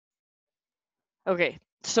Okay,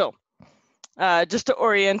 so just to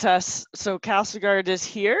orient us, so Castleguard is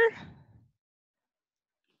here.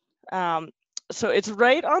 So it's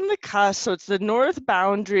right on the cusp, so it's the north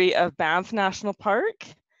boundary of Banff National Park,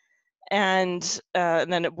 and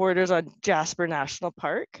then it borders on Jasper National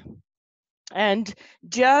Park. And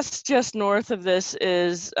just north of this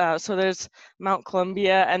is, so there's Mount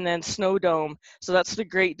Columbia and then Snow Dome. So that's the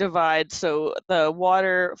Great Divide. So the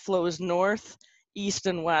water flows north, east,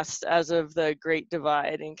 and west as of the Great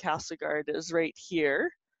Divide, and Castleguard is right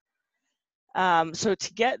here. So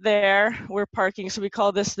to get there, we're parking. So we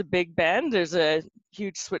call this the Big Bend. There's a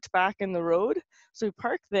huge switchback in the road. So we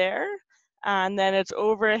park there, and then it's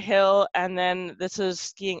over a hill, and then this is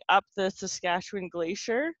skiing up the Saskatchewan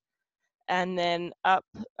Glacier, and then up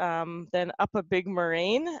a big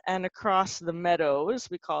moraine and across the meadows,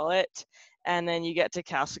 we call it, and then you get to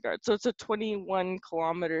Castleguard. So it's a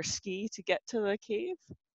 21-kilometer ski to get to the cave.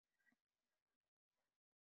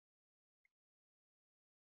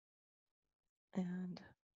 And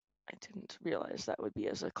I didn't realize that would be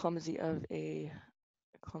as a clumsy of a,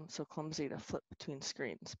 so clumsy to flip between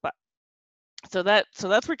screens, but so that's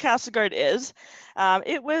where Castleguard is.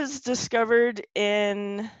 It was discovered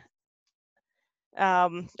in,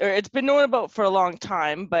 or it's been known about for a long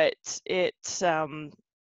time, but the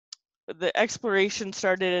exploration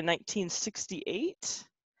started in 1968.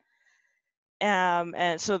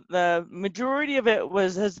 And so the majority of it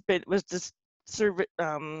was just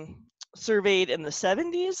surveyed in the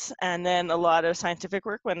 70s, and then a lot of scientific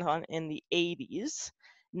work went on in the 80s.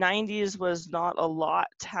 90s was not a lot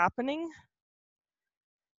happening.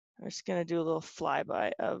 I'm just gonna do a little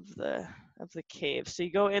flyby of the cave. So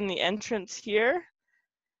you go in the entrance here,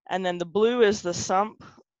 and then the blue is the sump,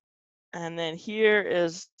 and then here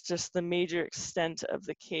is just the major extent of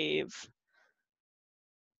the cave.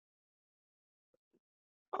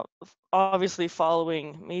 Obviously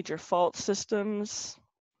following major fault systems.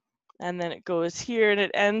 And then it goes here and it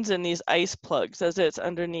ends in these ice plugs as it's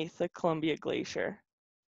underneath the Columbia Glacier.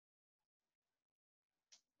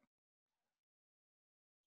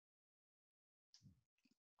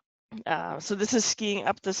 So this is skiing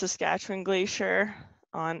up the Saskatchewan Glacier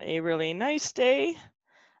on a really nice day.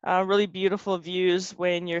 Really beautiful views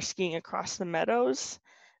when you're skiing across the meadows.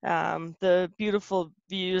 The beautiful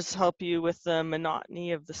views help you with the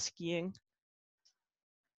monotony of the skiing.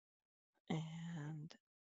 And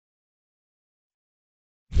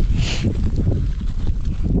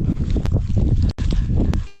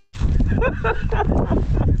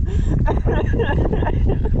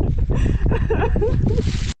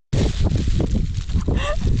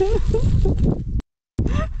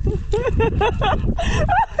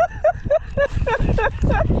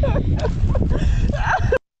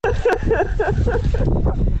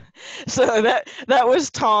so that was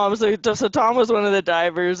Tom. So Tom was one of the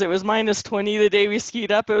divers. It was -20 the day we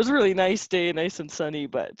skied up. It was a really nice day, nice and sunny,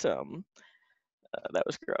 but that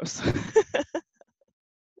was gross.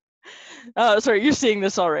 Sorry, you're seeing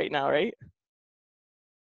this all right now, right?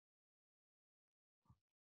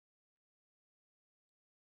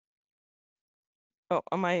 Oh,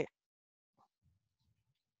 are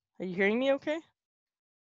you hearing me okay?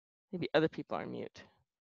 Maybe other people are mute.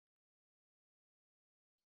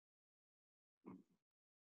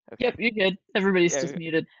 Okay. Yep, you're good. Everybody's just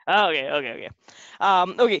muted. Oh, okay.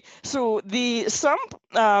 Okay, so the sump,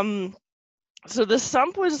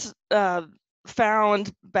 was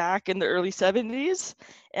found back in the early 70s,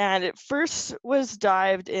 and it first was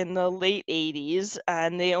dived in the late 80s,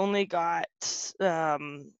 and they only got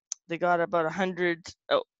about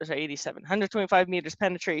 125 meters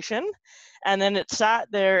penetration, and then it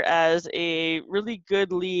sat there as a really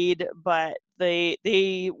good lead, but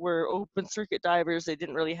they were open circuit divers. They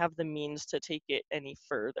didn't really have the means to take it any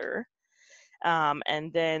further.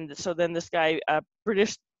 And then this guy, a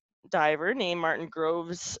British diver named Martin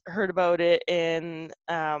Groves, heard about it in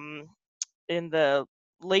the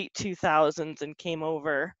late 2000s and came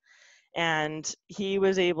over, and he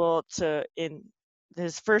was able to, in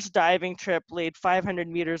his first diving trip, laid 500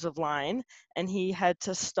 meters of line, and he had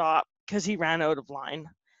to stop because he ran out of line.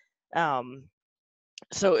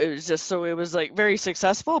 So it was like very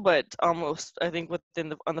successful, but almost, I think,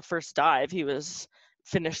 on the first dive, he was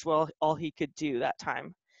finished all he could do that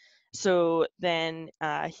time. So then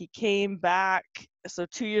he came back. So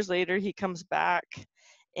 2 years later, he comes back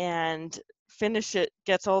and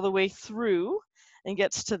gets all the way through and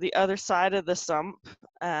gets to the other side of the sump.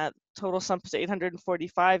 Total sump is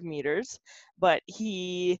 845 meters, but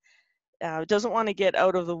he doesn't want to get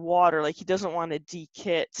out of the water. Like, he doesn't want to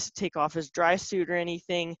de-kit, take off his dry suit or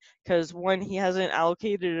anything, because one, he hasn't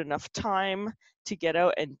allocated enough time to get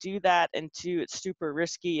out and do that, and two, it's super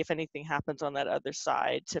risky if anything happens on that other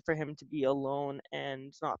side for him to be alone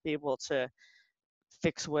and not be able to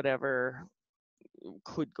fix whatever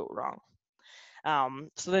could go wrong.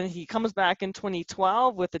 So then he comes back in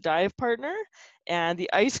 2012 with a dive partner, and the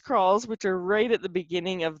ice crawls, which are right at the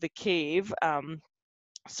beginning of the cave.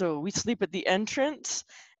 So we sleep at the entrance,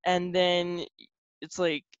 and then it's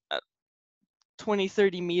like 20,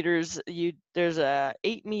 30 meters, there's a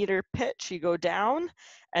 8-meter pitch, you go down,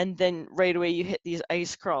 and then right away you hit these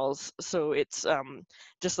ice crawls. So it's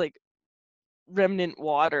just like remnant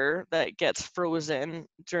water that gets frozen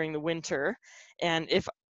during the winter. And if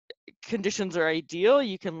conditions are ideal,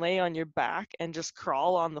 you can lay on your back and just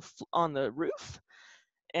crawl on the roof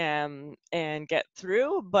and get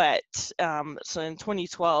through. But so in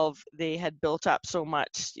 2012 they had built up so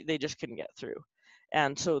much they just couldn't get through,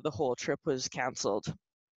 and so the whole trip was canceled.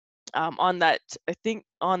 On that, I think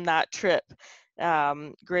on that trip,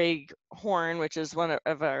 Greg Horn, which is one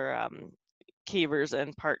of our cavers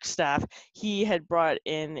and park staff, he had brought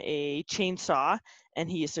in a chainsaw, and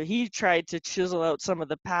he tried to chisel out some of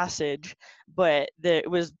the passage, but it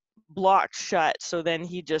was blocked shut, so then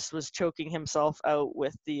he just was choking himself out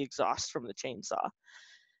with the exhaust from the chainsaw.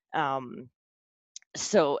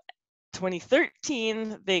 So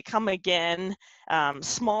 2013 they come again.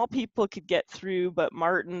 Small people could get through, but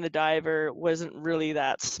Martin the diver wasn't really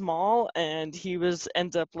that small, and he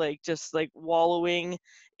ends up just wallowing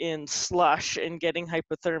in slush and getting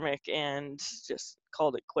hypothermic, and just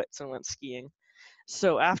called it quits and went skiing.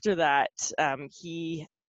 So after that, he,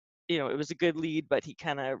 it was a good lead, but he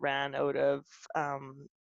kind of ran out of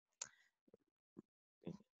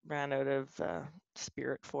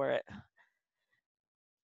spirit for it.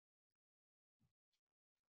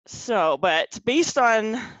 So, but based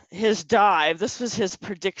on his dive, this was his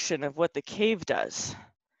prediction of what the cave does,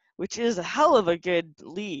 which is a hell of a good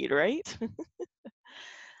lead, right?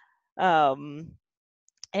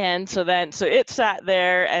 And so it sat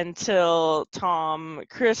there until Tom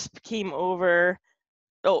Crisp came over.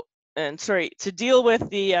 Oh, and sorry, to deal with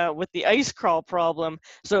the ice crawl problem.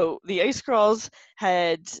 So the ice crawls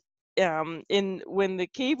had, when the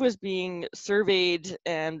cave was being surveyed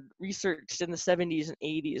and researched in the 70s and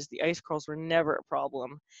 80s, the ice crawls were never a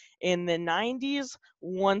problem. In the 90s,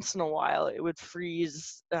 once in a while it would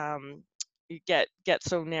freeze, get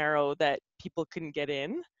so narrow that people couldn't get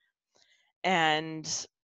in. And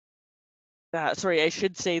sorry, I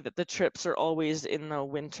should say that the trips are always in the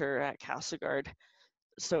winter at Castleguard.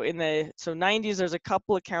 So in the 90s, there's a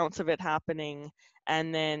couple accounts of it happening,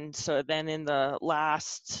 and then in the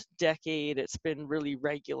last decade, it's been really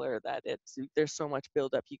regular that there's so much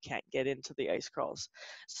buildup you can't get into the ice crawls.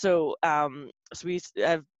 So I've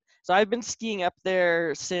been skiing up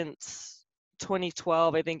there since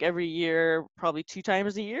 2012. I think every year, probably 2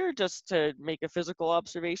 times a year, just to make a physical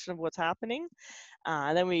observation of what's happening.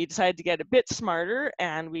 And then we decided to get a bit smarter,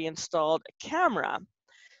 and we installed a camera.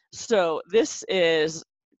 So this is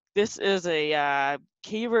a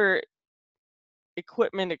caver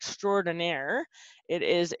equipment extraordinaire. It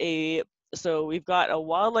is so we've got a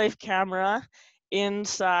wildlife camera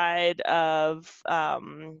inside of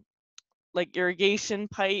irrigation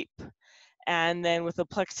pipe, and then with a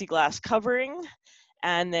plexiglass covering,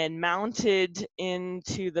 and then mounted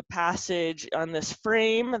into the passage on this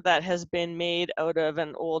frame that has been made out of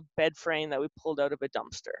an old bed frame that we pulled out of a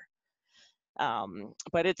dumpster.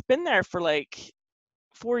 But it's been there for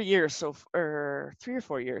 4 years, or 3 or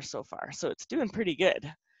 4 years so far, so it's doing pretty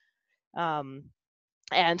good. And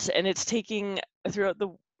it's taking throughout the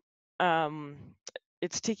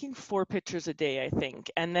it's taking 4 pictures a day, I think.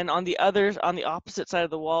 And then on the opposite side of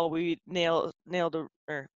the wall, we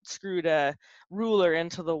screwed a ruler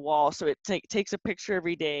into the wall, so it takes a picture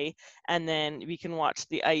every day, and then we can watch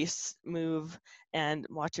the ice move and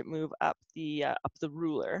watch it move up the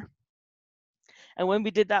ruler. And when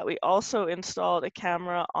we did that, we also installed a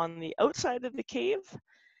camera on the outside of the cave.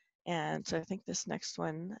 And so I think this next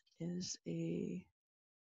one is a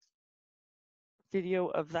video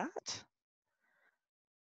of that.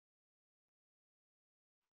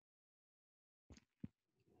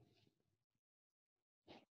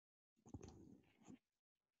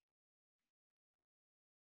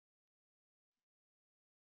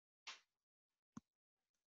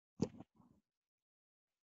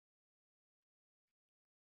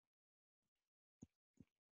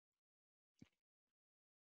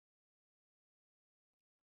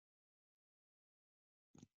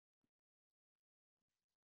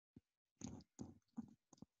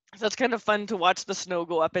 So it's kind of fun to watch the snow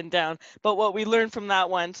go up and down. But what we learned from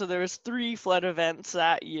that one, so there was 3 flood events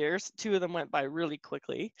that year. 2 of them went by really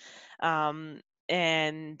quickly.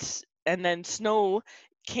 and then snow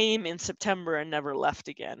came in September and never left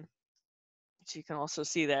again, which you can also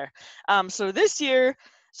see there. So this year,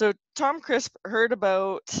 so Tom Crisp heard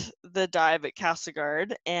about the dive at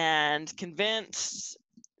Castleguard and convinced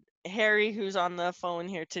Harry, who's on the phone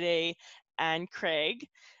here today, and Craig,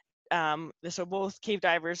 so both cave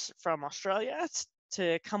divers from Australia,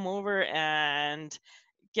 to come over and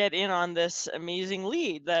get in on this amazing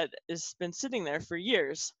lead that has been sitting there for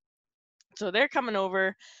years. So they're coming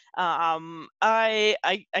over. I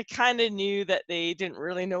kind of knew that they didn't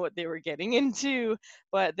really know what they were getting into,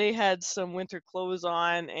 but they had some winter clothes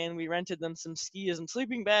on, and we rented them some skis and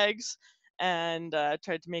sleeping bags, and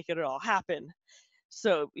tried to make it all happen.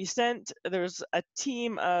 So there was a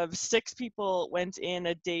team of 6 people went in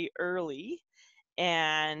a day early,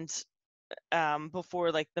 and before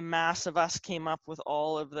like the mass of us came up with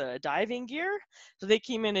all of the diving gear. So they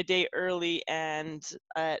came in a day early, and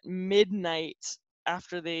at midnight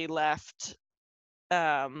after they left,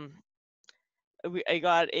 I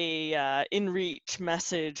got a in-reach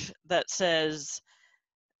message that says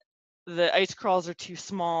the ice crawls are too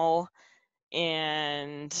small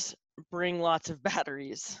and bring lots of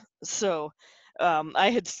batteries. So I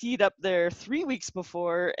had skied up there 3 weeks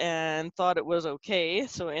before and thought it was okay.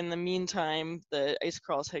 So in the meantime, the ice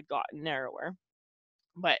crawls had gotten narrower.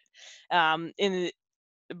 But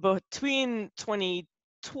between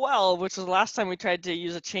 2012, which was the last time we tried to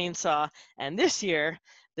use a chainsaw, and this year,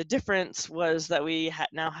 the difference was that we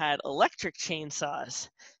now had electric chainsaws.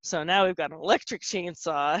 So now we've got an electric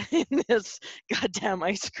chainsaw in this goddamn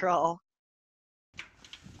ice crawl.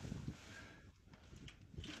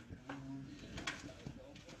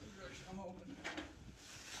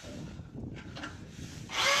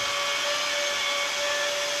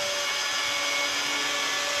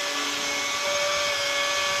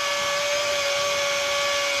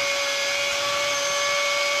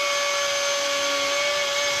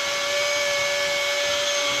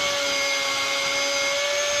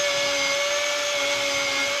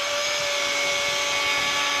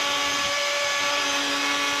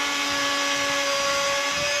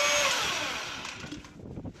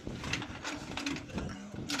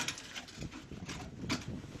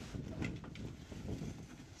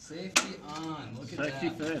 Safety on. Look at that. Safety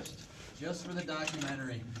first. Just for the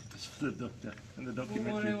documentary. Just for the doctor and the Who won't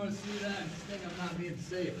documentary. anyone to see that and think I'm not being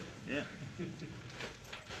safe? Yeah.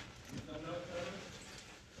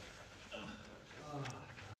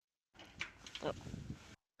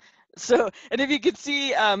 So, and if you could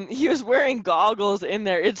see, he was wearing goggles in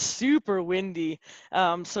there. It's super windy.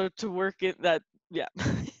 So to work it, that, yeah,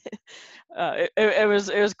 it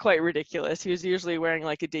was quite ridiculous. He was usually wearing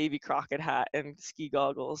like a Davy Crockett hat and ski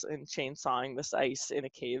goggles and chainsawing this ice in a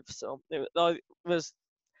cave. So it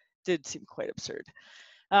did seem quite absurd.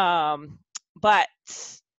 But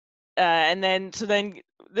and then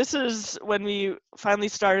this is when we finally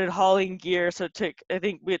started hauling gear. So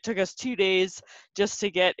it took us 2 days just to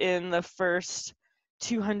get in the first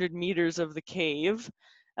 200 meters of the cave.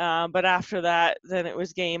 But after that, then it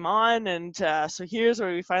was game on. And so here's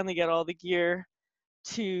where we finally get all the gear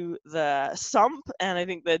to the sump. And I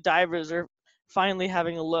think the divers are finally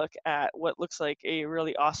having a look at what looks like a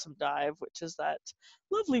really awesome dive, which is that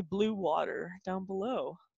lovely blue water down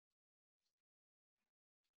below.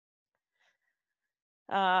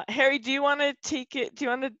 Harry, do you want to take it? Do you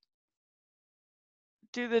want to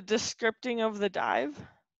do the descripting of the dive?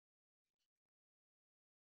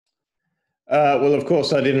 Well, of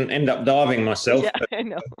course, I didn't end up diving myself. Yeah, I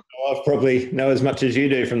know. I probably know as much as you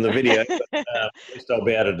do from the video. But, at least I'll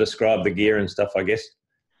be able to describe the gear and stuff, I guess.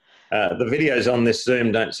 The videos on this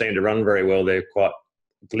Zoom don't seem to run very well. They're quite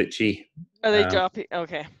glitchy. Are they dropping?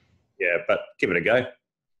 Okay. Yeah, but give it a go.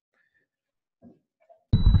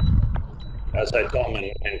 So Tom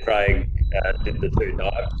and Craig did the 2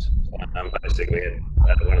 dives. Basically,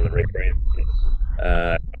 had one of the recreants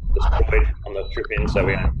destroyed on the trip in, so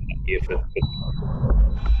we only had gear for.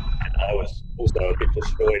 And I was also a bit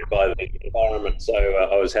destroyed by the environment, so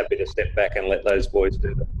I was happy to step back and let those boys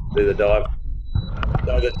do the dive.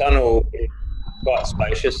 So the tunnel is quite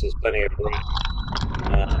spacious. There's plenty of room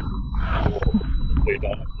for the 2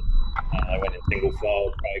 dives. I went in single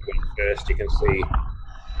file. Craig went first. You can see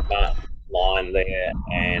Martin line there,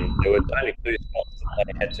 and there were only 2 spots that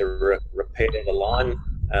they had to repair the line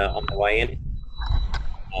on the way in.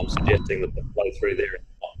 I'm suggesting that the flow through there is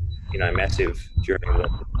not, massive during the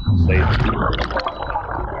season. So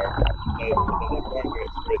the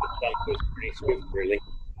progress through the sump was pretty swift, really.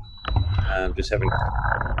 Just having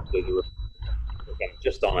to do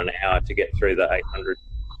just on an hour to get through the 800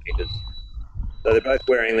 metres. So they're both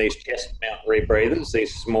wearing these chest mount rebreathers,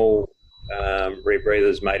 these small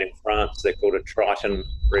rebreathers made in France. They're called a Triton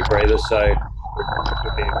rebreather. So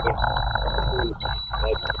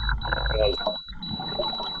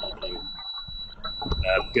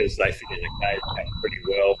because they fit in a cave pack pretty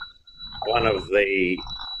well. One of the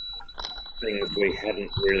things we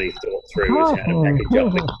hadn't really thought through was how to package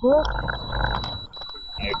up the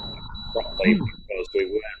properly, because we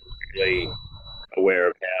weren't really aware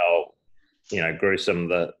of how gruesome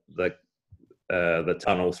the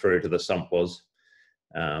tunnel through to the sump was.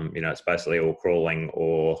 It's basically all crawling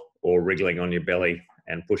or wriggling on your belly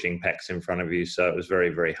and pushing packs in front of you. So it was very,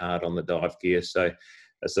 very hard on the dive gear. So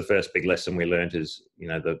that's the first big lesson we learned is,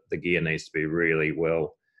 the gear needs to be really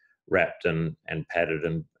well wrapped and padded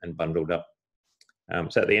and bundled up.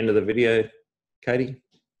 Is that the end of the video, Katie?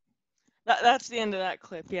 That's the end of that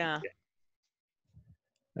clip, yeah.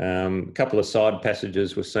 A couple of side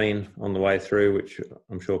passages were seen on the way through, which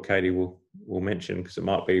I'm sure Katie will mention, because it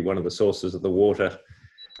might be one of the sources of the water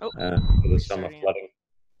for the summer flooding.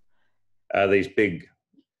 These big,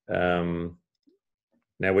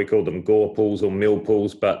 now we call them gore pools or mill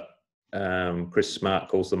pools, but Chris Smart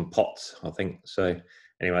calls them pots, I think. So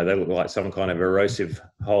anyway, they look like some kind of erosive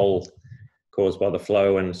hole caused by the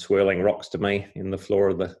flow and swirling rocks to me in the floor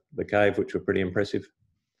of the cave, which were pretty impressive.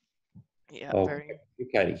 Yeah, very.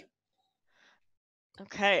 Katie.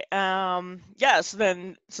 Okay. Yeah. So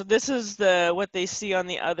this is what they see on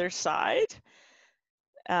the other side.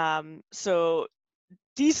 So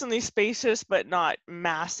decently spacious, but not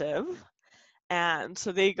massive. And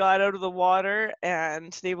so they got out of the water,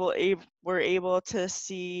 and they were able to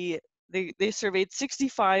see. They surveyed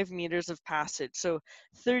 65 meters of passage. So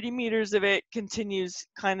 30 meters of it continues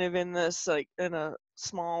kind of in this, like, in a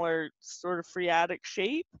smaller sort of phreatic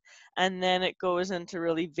shape, and then it goes into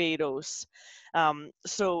really vadose.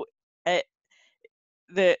 So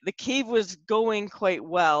the cave was going quite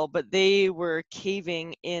well, but they were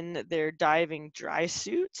caving in their diving dry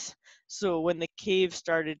suits. So when the cave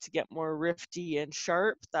started to get more rifty and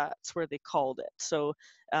sharp, that's where they called it. So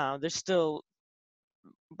there's still,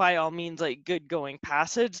 by all means, like, good going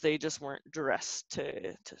passage. They just weren't dressed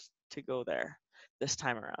to go there this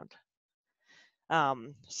time around.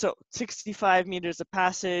 So 65 meters of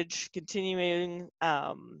passage, continuing.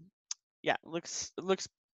 Yeah, looks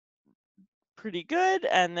pretty good.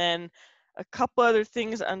 And then a couple other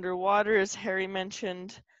things underwater, as Harry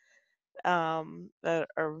mentioned, that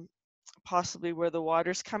are possibly where the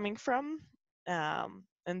water's coming from.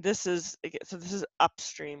 And this is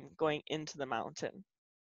upstream going into the mountain.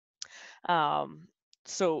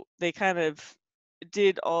 So they kind of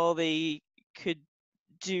did all they could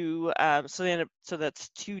do. So that's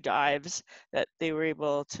 2 dives that they were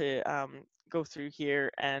able to go through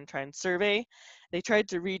here and try and survey. They tried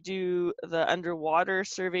to redo the underwater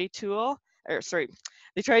survey tool,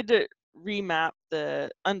 they tried to remap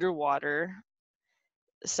the underwater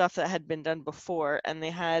stuff that had been done before, and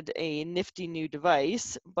they had a nifty new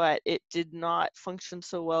device, but it did not function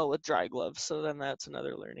so well with dry gloves. So then that's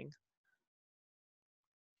another learning.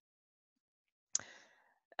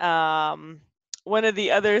 One of the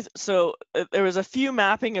others, so there was a few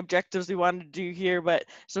mapping objectives we wanted to do here, but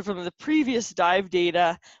so from the previous dive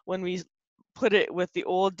data, when we put it with the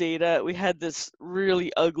old data, we had this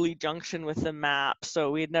really ugly junction with the map, so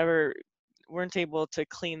we weren't able to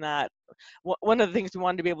clean that. One of the things we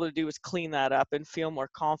wanted to be able to do was clean that up and feel more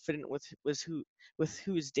confident with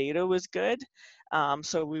whose data was good.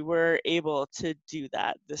 So we were able to do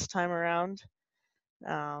that this time around.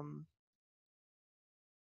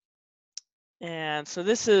 And so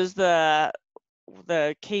this is the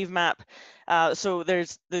cave map. So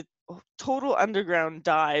there's the total underground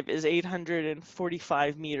dive is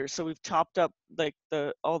 845 meters. So we've chopped up, like,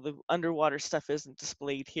 all the underwater stuff isn't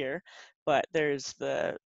displayed here, but there's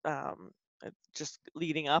the just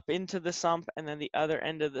leading up into the sump, and then the other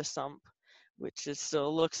end of the sump, which is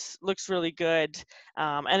still looks really good,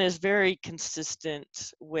 and is very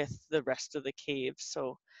consistent with the rest of the cave.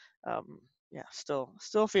 So yeah,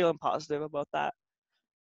 still feeling positive about that.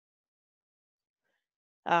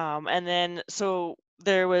 And then, so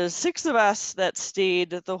there was 6 of us that stayed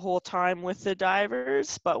the whole time with the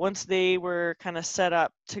divers, but once they were kind of set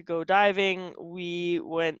up to go diving, we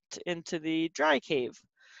went into the dry cave.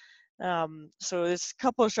 So there's a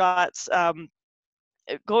couple of shots.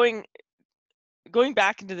 Going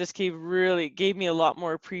back into this cave really gave me a lot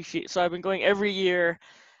more appreciation. So I've been going every year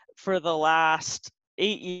for the last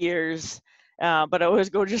 8 years, but I always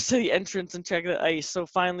go just to the entrance and check the ice. So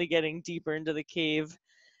finally getting deeper into the cave,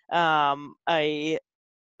 I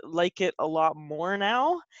like it a lot more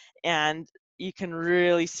now. And you can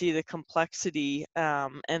really see the complexity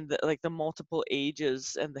and the multiple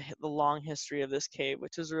ages and the long history of this cave,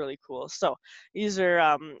 which is really cool. So these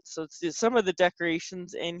are so it's some of the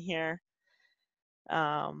decorations in here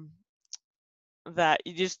that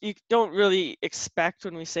you don't really expect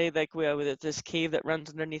when we say like we have this cave that runs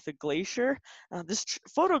underneath a glacier. This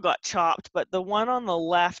photo got chopped, but the one on the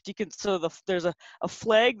left, you can there's a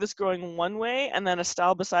flag that's going one way, and then a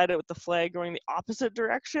stele beside it with the flag going the opposite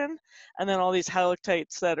direction, and then all these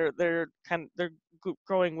haloctites that are they're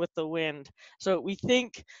growing with the wind. So we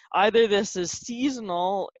think either this is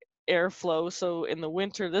seasonal airflow, so in the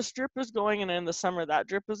winter this drip is going and in the summer that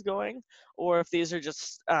drip is going, or if these are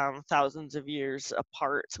just thousands of years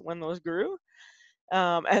apart when those grew.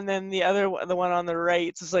 And then the one on the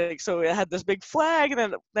right is like, so it had this big flag,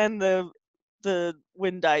 and then the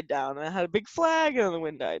wind died down, and it had a big flag, and then the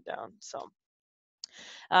wind died down. So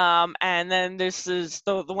and then this is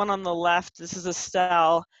the one on the left. This is a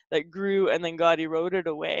stele that grew and then got eroded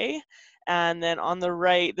away. And then on the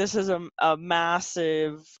right, this is a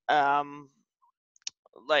massive,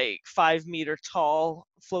 like 5-meter tall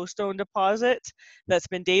flowstone deposit that's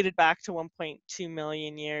been dated back to 1.2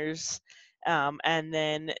 million years. And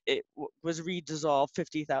then it was redissolved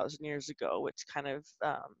 50,000 years ago, which kind of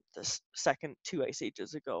the second 2 ice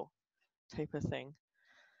ages ago type of thing.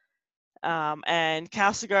 And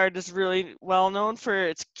Castleguard is really well known for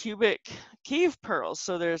its cubic cave pearls.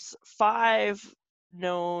 So there's 5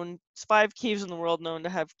 caves in the world known to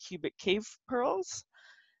have cubic cave pearls,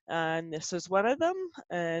 and this is one of them.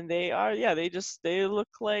 And they look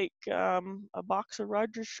like a box of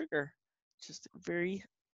Rogers sugar. Just very,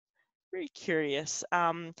 very curious.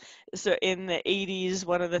 So in the 80s,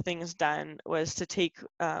 one of the things done was to take,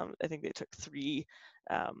 I think they took 3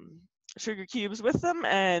 sugar cubes with them,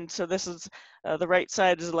 and so this is the right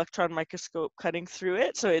side is electron microscope cutting through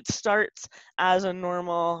it. So it starts as a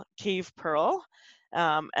normal cave pearl,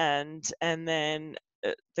 and then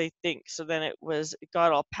they think so. Then it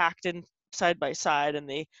got all packed in side by side, and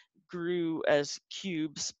they grew as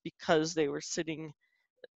cubes because they were sitting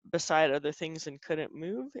beside other things and couldn't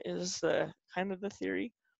move. Is the kind of the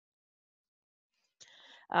theory.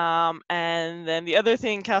 And then the other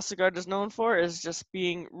thing Castleguard is known for is just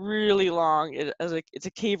being really long. It's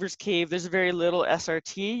a caver's cave. There's very little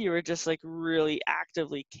SRT. You were just like really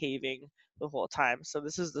actively caving the whole time. So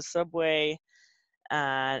this is the subway,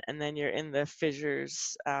 and then you're in the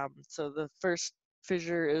fissures. So the first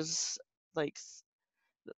fissure is like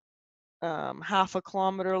half a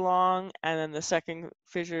kilometer long, and then the second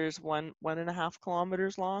fissure is 1.5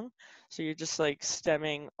 kilometers long. So you're just like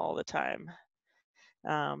stemming all the time.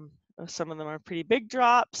 Some of them are pretty big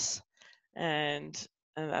drops, and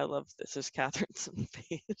I love this is Catherine's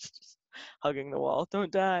face, just hugging the wall.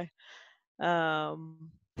 Don't die.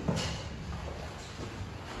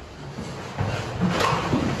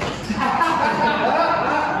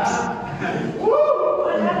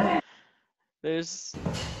 There's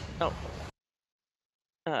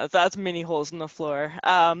that's mini holes in the floor.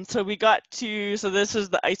 So we got to, so this is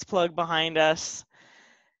the ice plug behind us.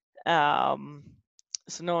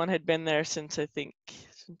 So no one had been there since, I think,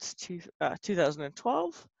 since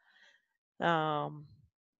 2012. And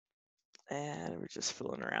we're just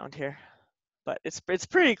fooling around here, but it's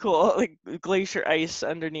pretty cool, like glacier ice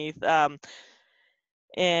underneath.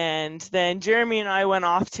 And then Jeremy and I went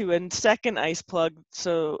off to a second ice plug.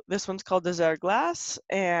 So this one's called Desert Glace,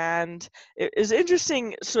 and it is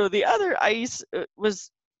interesting. So the other ice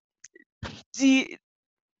was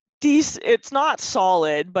it's not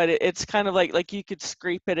solid, but it's kind of like you could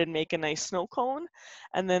scrape it and make a nice snow cone.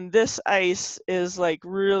 And then this ice is like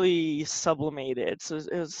really sublimated. So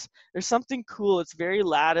there's something cool. It's very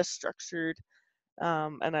lattice structured.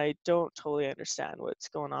 And I don't totally understand what's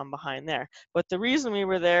going on behind there. But the reason we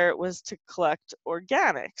were there was to collect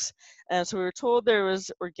organics. And so we were told there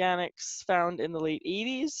was organics found in the late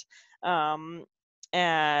 80s.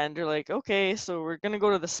 And you're like, okay, so we're gonna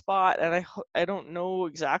go to the spot, and I don't know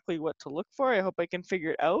exactly what to look for. I hope I can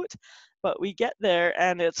figure it out. But we get there,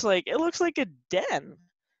 and it's like, it looks like a den.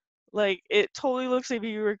 Like, it totally looks like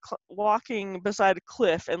you were walking beside a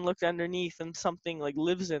cliff and looked underneath, and something like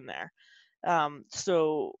lives in there.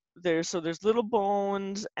 So there's little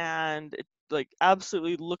bones, and it like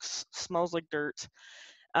absolutely smells like dirt.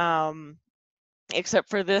 Except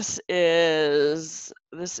for this is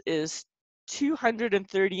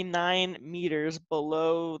 239 meters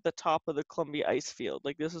below the top of the Columbia ice field.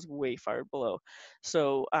 Like, this is way far below.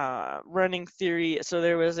 So running theory, so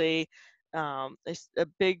there was a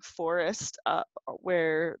big forest up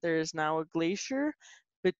where there is now a glacier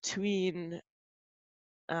between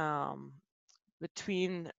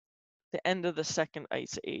the end of the second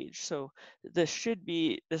ice age. So this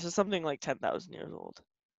is something like 10,000 years old.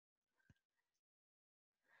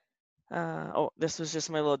 Oh, this was just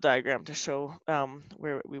my little diagram to show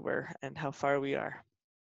where we were and how far we are.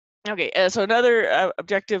 Okay, so another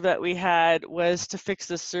objective that we had was to fix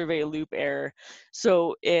the survey loop error.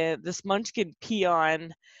 So this Munchkin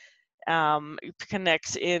peon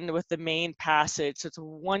connects in with the main passage. So it's a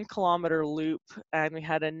 1 kilometer loop, and we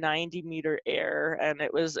had a 90-meter error, and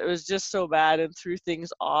it was just so bad and threw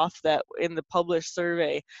things off that in the published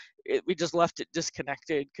survey, we just left it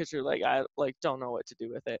disconnected because you're like, I don't know what to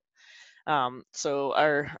do with it. So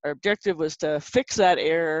our objective was to fix that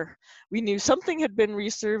error. We knew something had been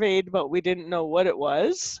resurveyed, but we didn't know what it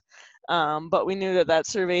was. But we knew that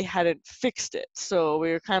survey hadn't fixed it. So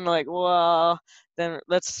we were kind of like, well, then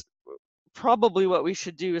probably what we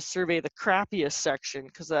should do is survey the crappiest section,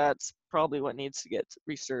 because that's probably what needs to get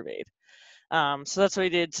resurveyed. So that's what we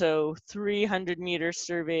did. So 300-meter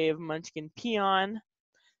survey of Munchkin peon.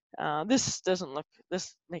 This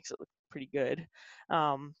makes it look pretty good.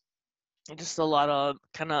 Just a lot of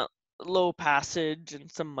kind of low passage and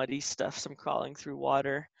some muddy stuff, some crawling through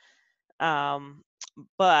water. And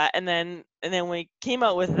then when we came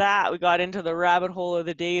out with that, we got into the rabbit hole of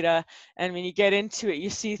the data, and when you get into it,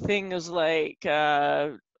 you see things like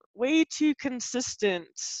way too consistent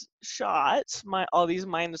shots, all these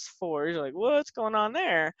 -4s. You're like, what's going on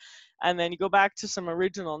there? And then you go back to some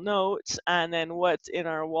original notes, and then what's in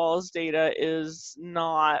our walls data is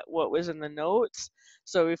not what was in the notes.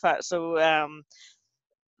 So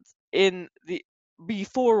in the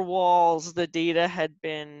before walls, the data had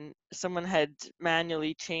been, someone had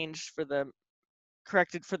manually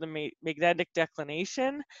corrected for the magnetic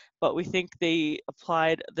declination, but we think they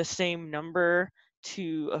applied the same number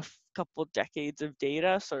to a couple decades of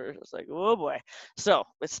data. So it was like, oh boy. So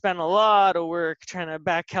we spent a lot of work trying to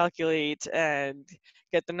back calculate and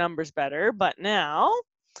get the numbers better, but now,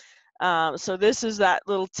 so this is that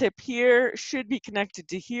little tip here, should be connected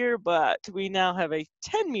to here, but we now have a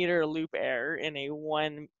 10-meter loop error in a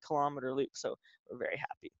 1 kilometer loop, so we're very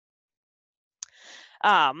happy.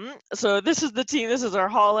 So this is the team, this is our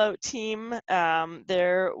haul out team.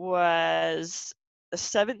 There was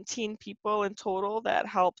 17 people in total that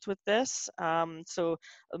helped with this. So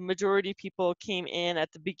a majority of people came in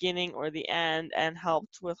at the beginning or the end and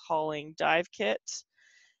helped with hauling dive kits.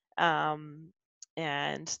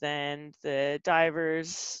 And then the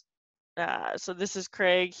divers, so this is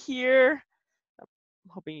Craig here. I'm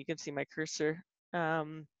hoping you can see my cursor.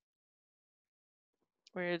 And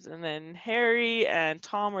then Harry and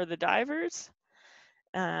Tom are the divers.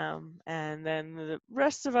 And then the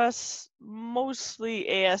rest of us, mostly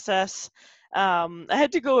ASS. I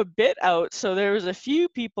had to go a bit out, so there was a few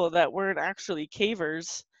people that weren't actually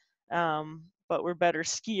cavers, but were better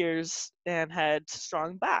skiers and had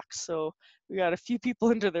strong backs. So we got a few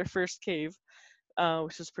people into their first cave,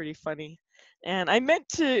 which was pretty funny. And I meant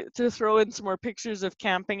to throw in some more pictures of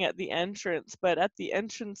camping at the entrance, but at the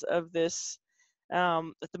entrance of this,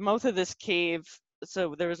 at the mouth of this cave,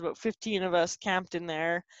 so there was about 15 of us camped in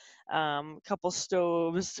there, a couple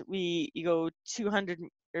stoves. You go 200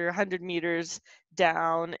 or 100 meters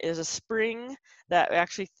down is a spring that I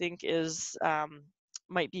actually think is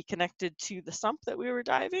might be connected to the sump that we were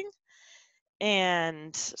diving.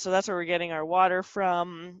 And so that's where we're getting our water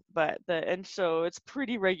from, and so it's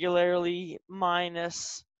pretty regularly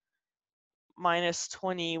minus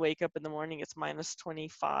 20. Wake up in the morning, it's minus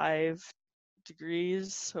 25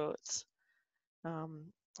 degrees, so it's a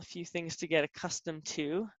few things to get accustomed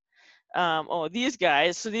to. Oh, these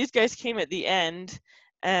guys came at the end,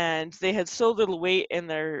 and they had so little weight in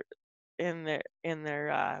their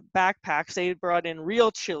backpacks. They brought in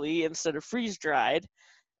real chili instead of freeze dried.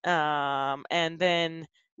 And then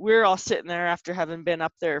we're all sitting there after having been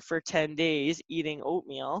up there for 10 days eating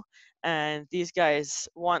oatmeal, and these guys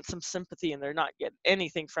want some sympathy, and they're not getting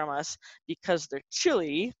anything from us because their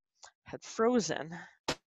chili had frozen.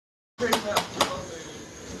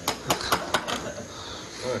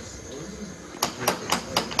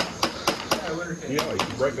 You know, you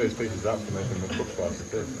can break those pieces up to make them cook faster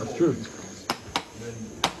too. That's true.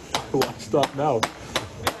 Why stop now?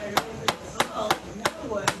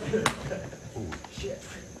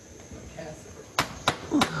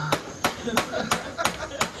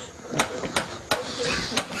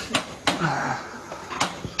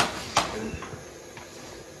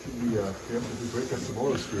 We break us some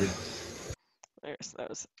more screen. There's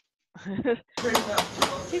those.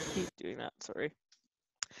 Keep doing that, sorry.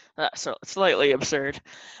 So slightly absurd.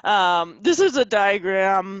 This is a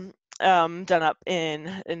diagram done up in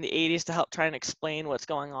the 80s to help try and explain what's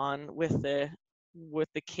going on with the with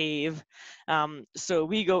the cave. So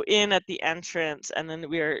we go in at the entrance, and then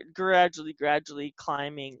we are gradually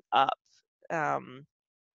climbing up, and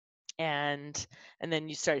then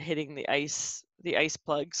you start hitting the ice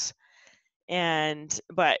plugs.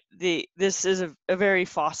 But this is a very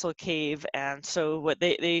fossil cave, and so what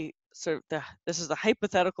they sort of this is the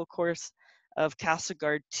hypothetical course of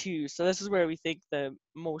Castleguard 2. So this is where we think the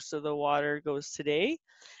most of the water goes today,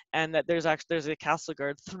 and that there's a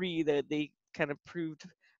Castleguard 3 that they kind of proved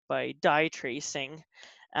by dye tracing,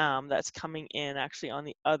 that's coming in actually on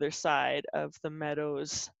the other side of the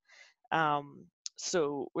meadows.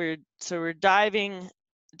 So we're diving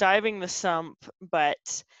the sump,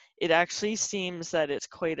 but it actually seems that it's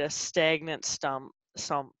quite a stagnant sump.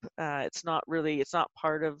 It's not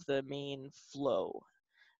part of the main flow,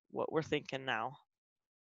 what we're thinking now.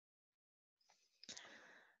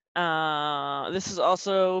 This is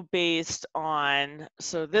also based on,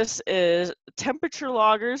 so this is temperature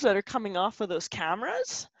loggers that are coming off of those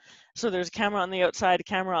cameras. So there's a camera on the outside, a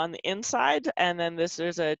camera on the inside, and then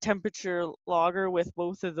there's a temperature logger with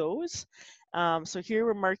both of those. So here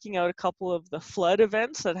we're marking out a couple of the flood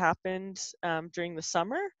events that happened during the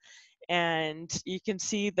summer. And you can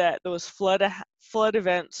see that those flood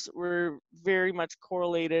events were very much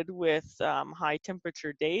correlated with high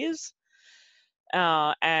temperature days.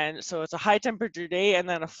 And so it's a high temperature day and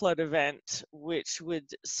then a flood event, which would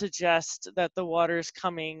suggest that the water is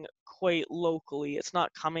coming quite locally. It's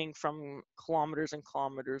not coming from kilometers and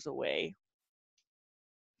kilometers away.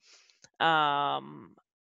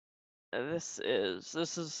 This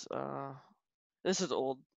is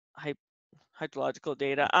old hydrological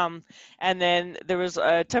data. And then there was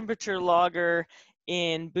a temperature logger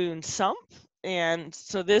in Boone Sump, and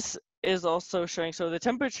so this is also showing, so the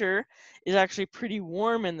temperature is actually pretty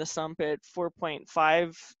warm in the sump at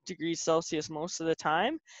 4.5 degrees Celsius most of the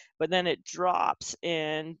time, but then it drops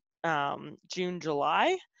in June,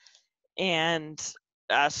 July, and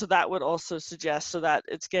so that would also suggest so that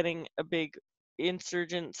it's getting a big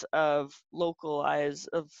insurgence of localized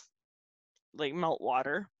of like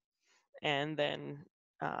meltwater, and then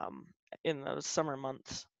in those summer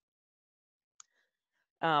months.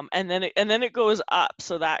 And then it goes up,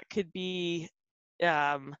 so that could be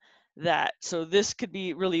so this could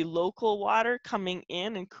be really local water coming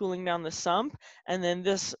in and cooling down the sump, and then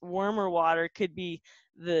this warmer water could be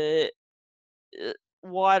the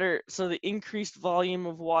water, so the increased volume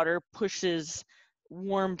of water pushes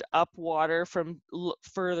warmed up water from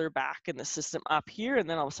further back in the system up here, and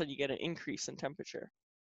then all of a sudden you get an increase in temperature.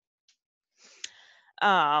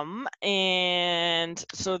 And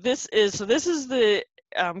so this is the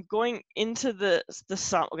going into the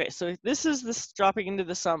sump. Okay, so this is this dropping into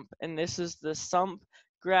the sump, and this is the sump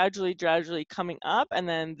gradually coming up, and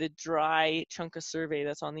then the dry chunk of survey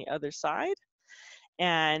that's on the other side.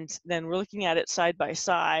 And then we're looking at it side by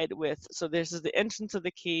side with, so this is the entrance of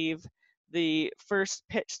the cave, the first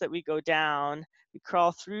pitch that we go down, we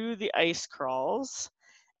crawl through the ice crawls,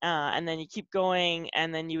 and then you keep going,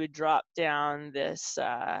 and then you would drop down this,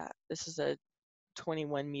 this is a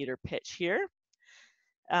 21 meter pitch here.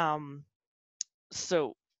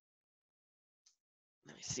 So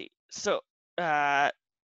let me see. So kind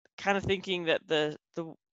of thinking that the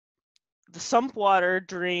sump water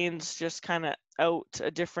drains just kind of out a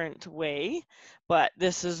different way, but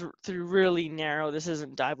this is through really narrow, this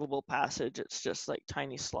isn't diveable passage, it's just like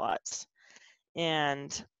tiny slots.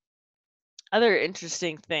 And other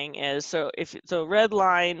interesting thing is, so red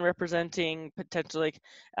line representing potentially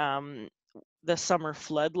the summer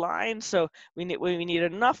flood line. So we need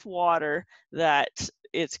enough water that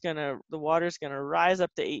the water's gonna rise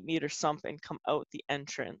up the 8 meter sump and come out the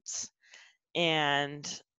entrance. And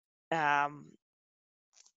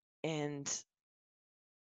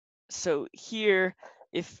so here,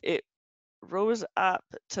 if it rose up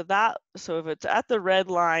to that, so if it's at the red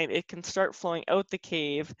line, it can start flowing out the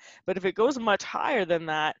cave. But if it goes much higher than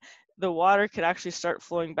that, the water could actually start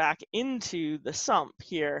flowing back into the sump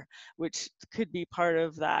here, which could be part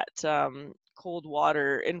of that cold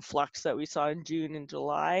water influx that we saw in June and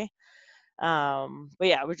July. But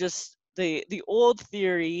yeah, we're just, the old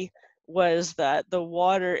theory was that the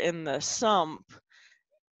water in the sump,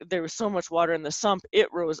 there was so much water in the sump,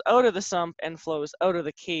 it rose out of the sump and flows out of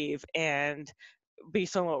the cave. And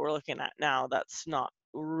based on what we're looking at now, that's not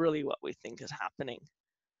really what we think is happening.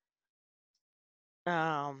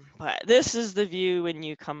 But this is the view when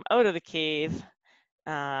you come out of the cave,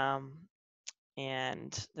 and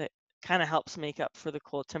that kind of helps make up for the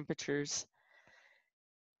cold temperatures.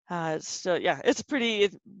 So yeah, it's a pretty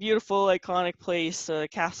beautiful, iconic place. The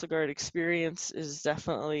Castleguard experience is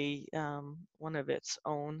definitely one of its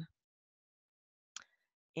own.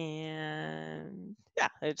 And yeah,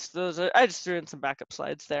 it's those are, I just threw in some backup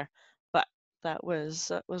slides there, but that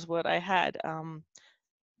was what I had.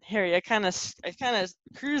 Harry, I kind of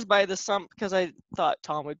cruised by the sump because I thought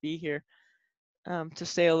Tom would be here to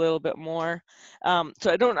say a little bit more. So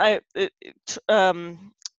I don't,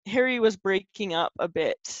 Harry was breaking up a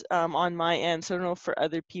bit on my end, so I don't know for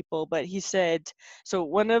other people, but he said, so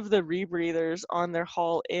one of the rebreathers on their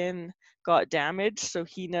haul in got damaged, so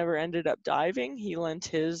he never ended up diving. He lent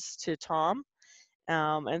his to Tom,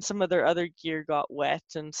 and some of their other gear got wet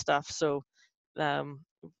and stuff, so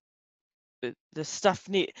the stuff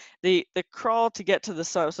the crawl to get to the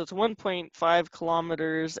summit, so it's 1.5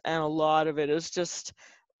 kilometers, and a lot of it is just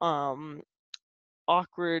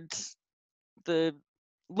awkward, the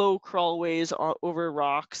low crawlways over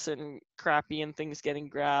rocks and crappy and things getting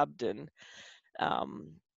grabbed, and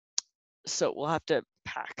so we'll have to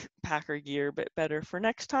pack our gear a bit better for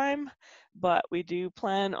next time, but we do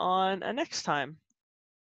plan on a next time.